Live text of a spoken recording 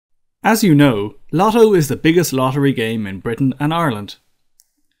As you know, Lotto is the biggest lottery game in Britain and Ireland.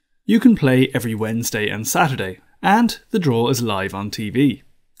 You can play every Wednesday and Saturday, and the draw is live on TV.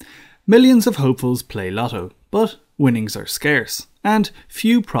 Millions of hopefuls play Lotto, but winnings are scarce, and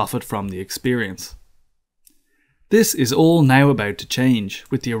few profit from the experience. This is all now about to change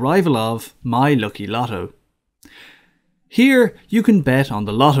with the arrival of MyLLusersvid2. Here you can bet on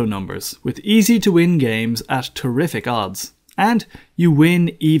the lotto numbers with easy to win games at terrific odds, and you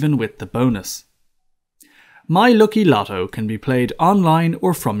win even with the bonus. MyLLusersvid2 can be played online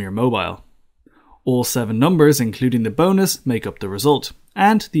or from your mobile. All 7 numbers including the bonus make up the result,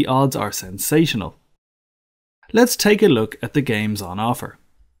 and the odds are sensational. Let's take a look at the games on offer.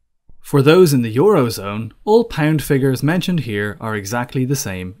 For those in the Eurozone, all pound figures mentioned here are exactly the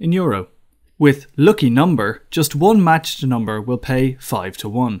same in euro. With Lucky Number, just one matched number will pay 5 to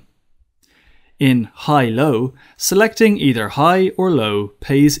 1. In High-Low, selecting either high or low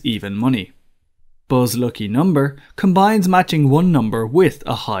pays even money. Buzz Lucky Number combines matching one number with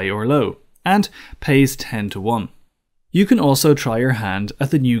a high or low, and pays 10 to 1. You can also try your hand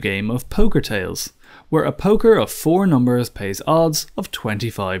at the new game of Poker Tales, where a poker of 4 numbers pays odds of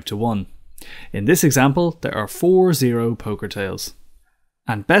 25 to 1. In this example, there are 4 0 Poker Tales.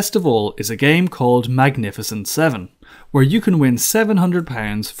 And best of all is a game called Magnificent 7, where you can win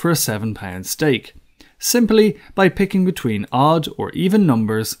 £700 for a £7 stake, simply by picking between odd or even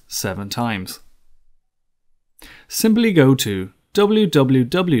numbers 7 times. Simply go to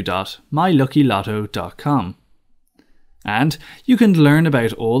www.myluckylotto.com. And you can learn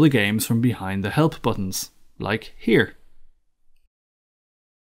about all the games from behind the help buttons, like here.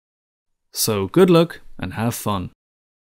 So good luck and have fun.